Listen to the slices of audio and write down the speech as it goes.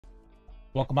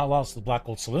Welcome out, to the Black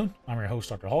Gold Saloon. I'm your host,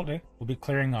 Dr. Holiday. We'll be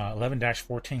clearing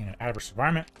 11-14 in an adverse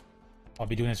environment. I'll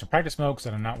be doing this in practice mode because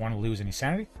I do not want to lose any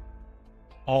sanity.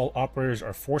 All operators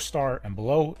are 4-star and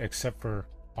below, except for,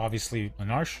 obviously,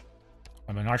 Mlynar.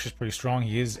 Mlynar is pretty strong.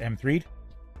 He is M3'd.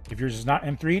 If yours is not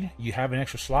M3'd, you have an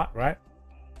extra slot, right?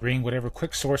 Bring whatever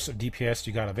quick source of DPS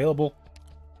you got available.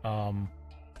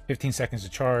 15 seconds to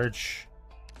charge.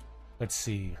 Let's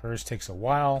see. Hers takes a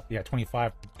while. Yeah,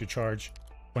 25 to charge.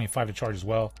 25 to charge as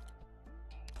well.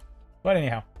 But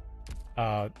anyhow,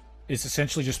 it's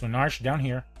essentially just Mlynar down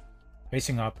here,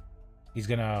 facing up. He's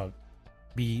gonna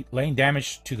be laying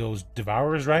damage to those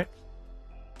devourers, right?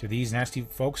 To these nasty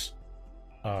folks.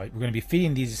 We're gonna be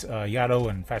feeding these Yato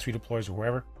and fast redeploys or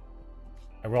whoever.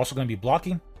 And we're also gonna be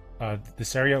blocking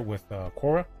this area with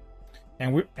Korra.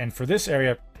 And for this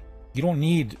area, you don't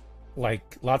need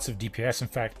like lots of DPS. In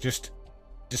fact, just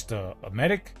a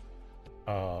medic,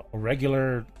 a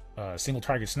regular single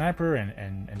target sniper,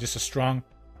 and just a strong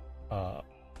a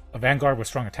vanguard with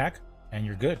strong attack, and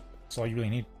you're good. That's all you really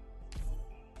need.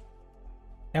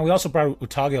 And we also brought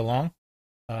Utage along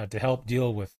to help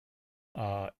deal with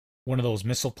one of those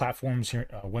missile platforms here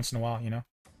once in a while, you know.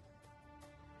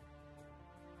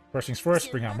 First things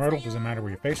first, bring out Myrtle. Doesn't matter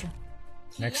where you face her.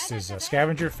 Next is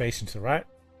Scavenger, facing to the right.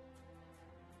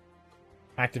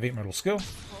 Activate Myrtle's skill.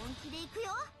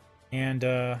 And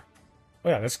oh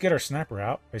yeah, let's get our sniper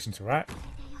out, facing to the right.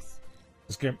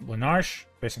 Let's get Mlynar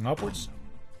facing upwards.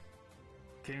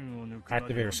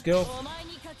 Activate her skill.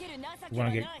 We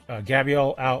want to get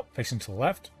Gabrielle out, facing to the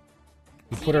left.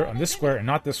 We put her on this square and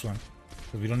not this one,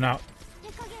 because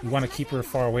we want to keep her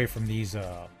far away from these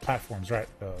platforms, right?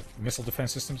 The missile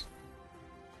defense systems.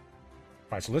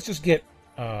 All right, so let's just get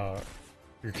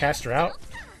your caster out.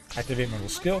 Activate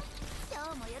Myrtle's skill.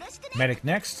 Medic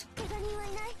next.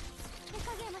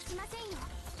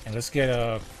 And let's get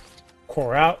a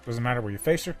core out. Doesn't matter where you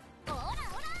face her.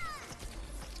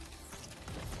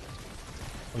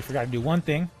 We forgot to do one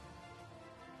thing.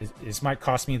 This might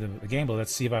cost me the game, but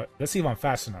let's see if I'm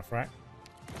fast enough, right?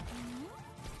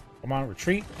 Come on,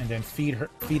 retreat, and then feed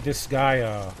this guy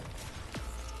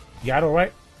Yato,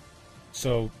 right?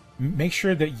 So make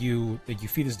sure that you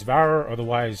feed this devourer,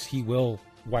 otherwise he will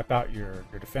wipe out your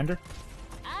defender.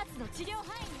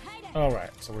 All right,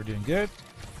 so we're doing good.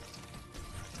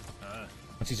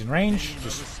 Once he's in range,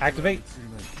 just activate.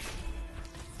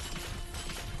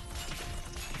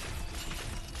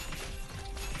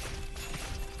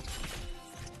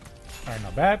 Alright,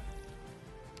 not bad.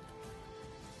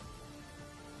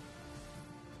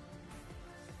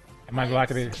 I might go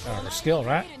activate her skill,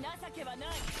 right?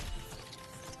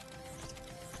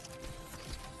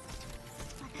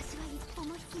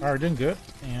 Alright, doing good.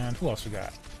 And who else we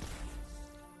got?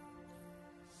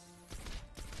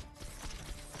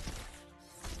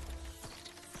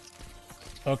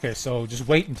 Okay, so just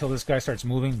wait until this guy starts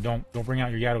moving. Don't bring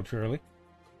out your Yato too early.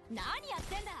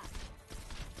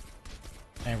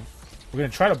 And we're gonna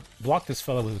try to block this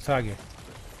fellow with Utage.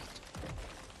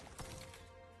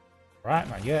 Right,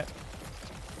 not yet.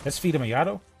 Let's feed him a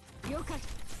Yato.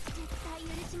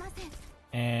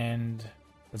 And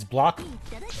let's block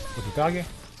with Utage.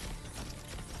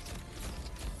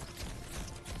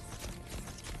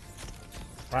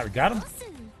 Alright, we got him.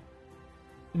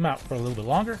 Keep him out for a little bit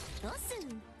longer.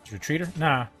 Retreat her?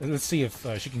 Nah, let's see if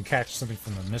she can catch something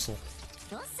from the missile.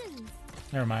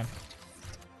 Never mind.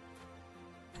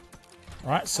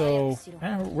 Alright, so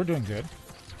we're doing good.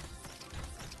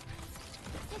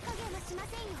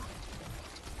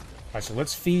 Alright, so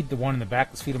let's feed the one in the back.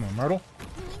 Let's feed him a Myrtle.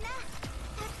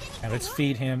 And let's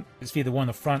feed the one in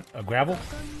the front a Gravel.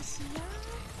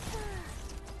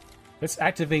 Let's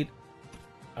activate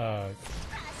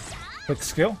quick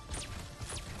skill.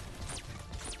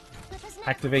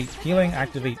 Activate healing,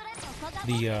 activate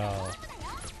the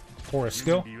Korra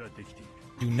skill.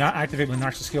 Do not activate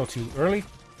Mlynar's skill too early.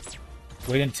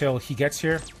 Wait until he gets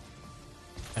here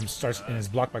and is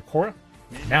blocked by Korra.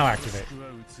 Now activate.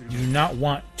 You do not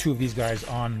want two of these guys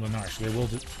on Mlynar, so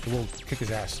they will kick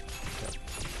his ass. So.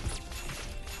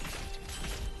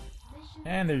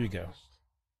 And there you go.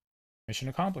 Mission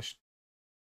accomplished.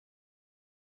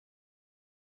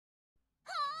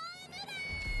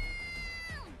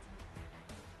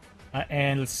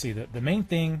 And let's see, the main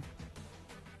thing,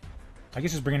 I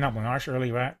guess, is bringing out Mlynar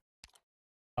early, right?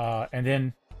 And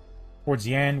then towards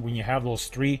the end, when you have those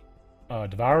 3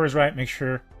 devourers, right, make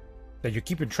sure that you're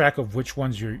keeping track of which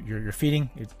ones you're feeding.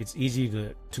 It's easy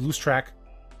to lose track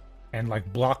and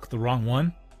like block the wrong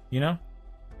one, you know,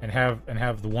 and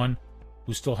have the one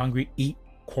who's still hungry eat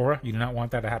Korra. You do not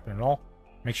want that to happen at all.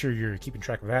 Make sure you're keeping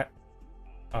track of that.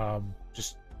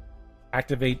 Just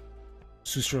activate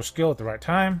Sustro skill at the right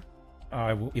time.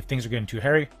 If things are getting too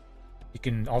hairy, you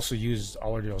can also use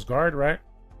Alardale's guard, right?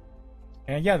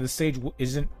 And yeah, this stage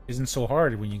isn't so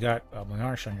hard when you got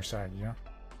Mlynar on your side, you know.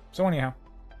 So anyhow,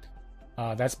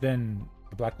 that's been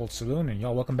the Black Bolt Saloon, and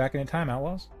y'all welcome back anytime,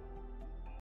 Outlaws.